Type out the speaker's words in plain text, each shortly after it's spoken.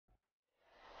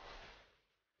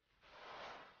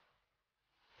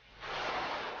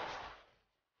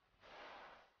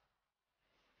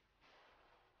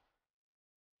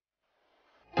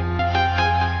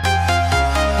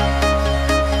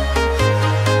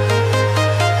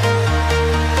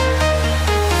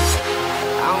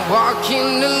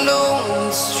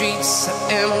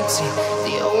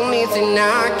thing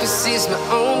I can see is my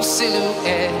own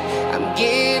silhouette. I'm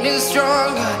getting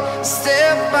stronger,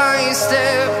 step by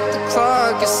step. The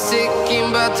clock is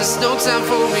ticking, but there's no time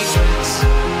for regrets.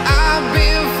 I've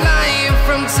been flying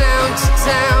from town to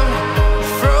town,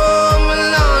 from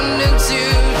London to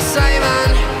Taiwan.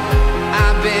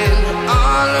 I've been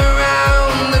all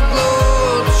around the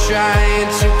globe, trying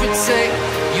to protect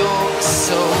your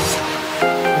soul.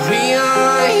 We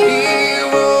are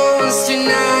heroes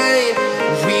tonight.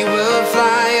 We will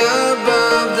fly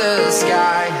above the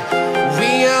sky.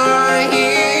 We are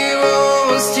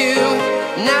heroes tonight.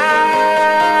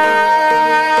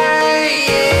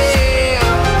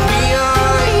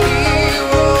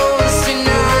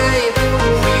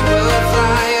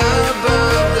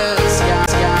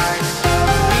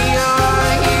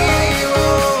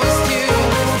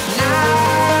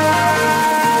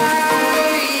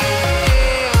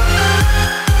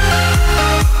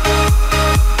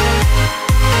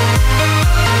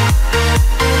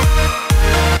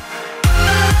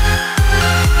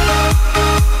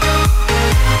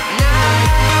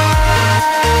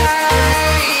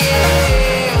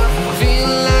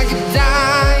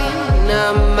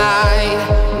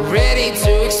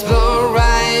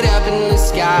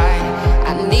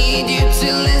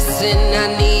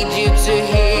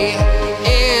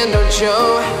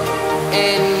 Show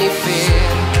any fear.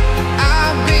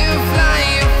 I've been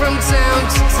flying from town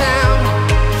to town,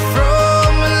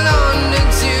 from London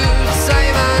to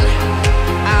Taiwan.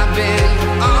 I've been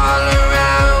all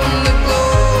around the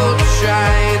globe,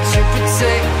 trying to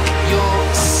protect your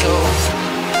soul.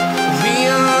 We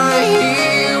are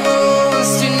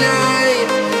heroes tonight.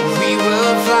 We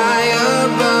will fly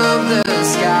above the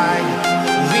sky.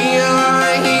 We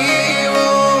are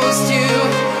heroes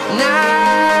tonight.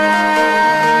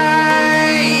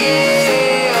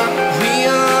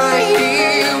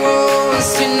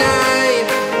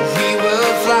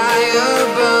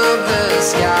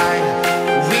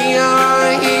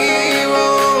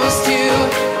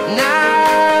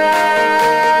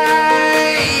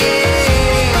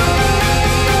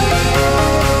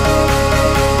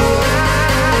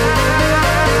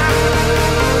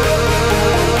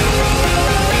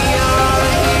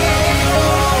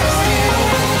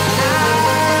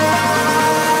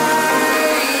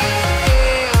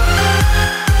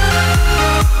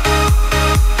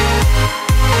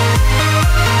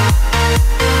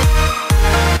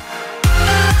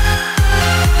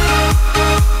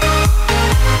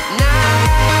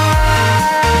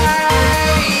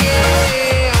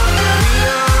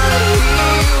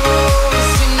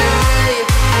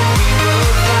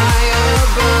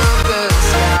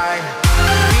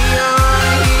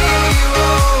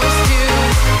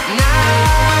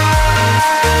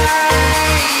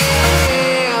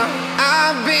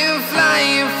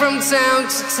 Town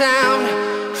to town,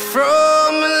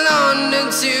 from London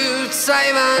to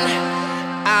Taiwan.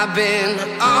 I've been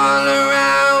all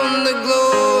around the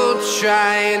globe,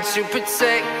 trying to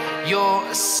protect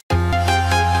your soul.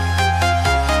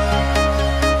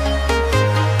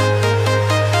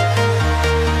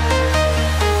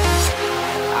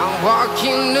 I'm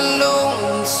walking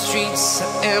alone, the streets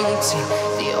are empty.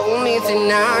 The only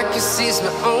thing I can see is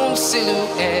my own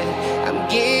silhouette. I'm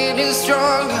getting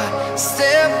stronger,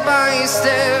 step by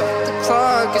step. The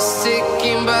clock is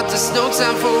ticking, but there's no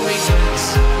time for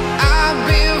regrets. I've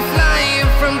been flying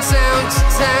from town to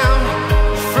town,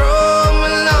 from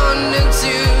London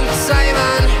to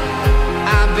Taiwan.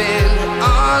 I've been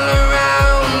all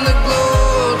around the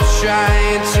globe,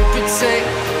 trying to protect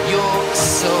your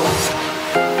soul.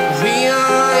 We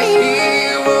are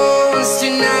heroes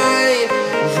tonight.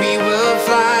 We will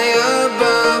fly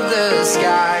above the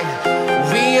sky.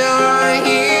 We are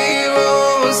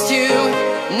heroes tonight.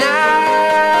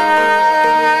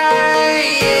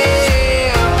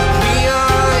 Yeah. We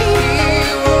are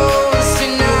heroes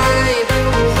tonight.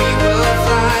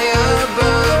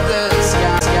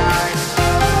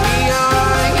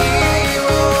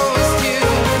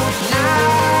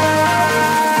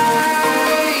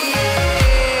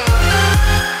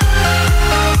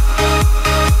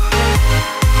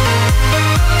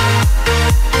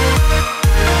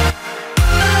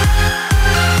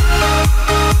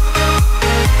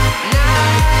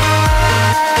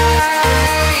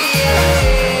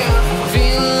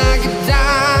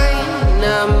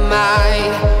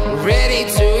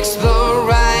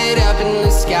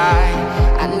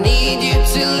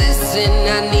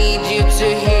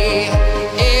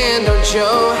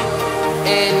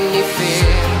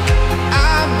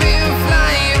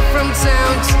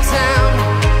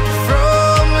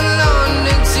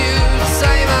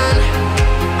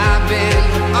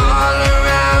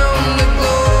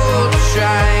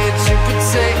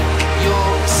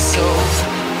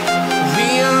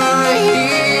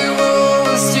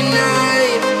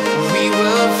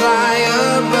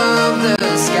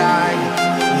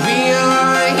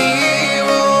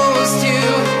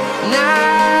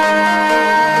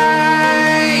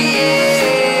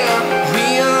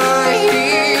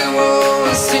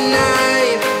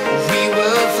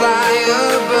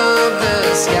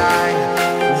 sky.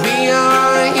 We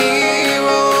are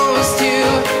heroes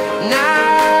tonight.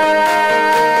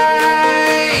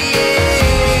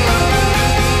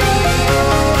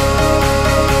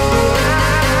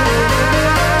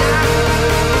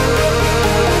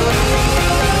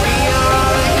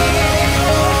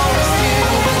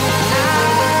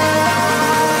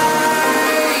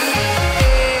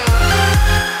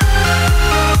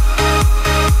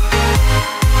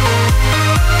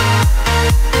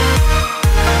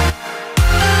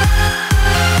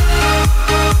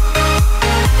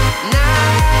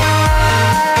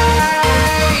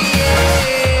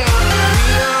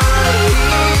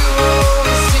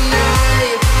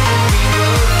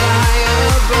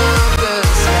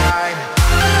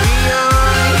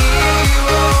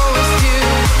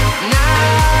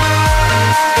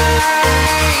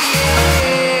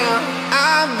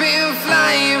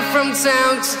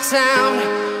 Town to town,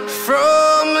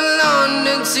 from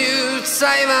London to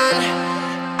Taiwan,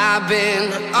 I've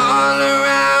been all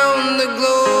around the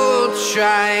globe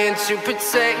trying to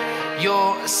protect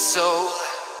your soul.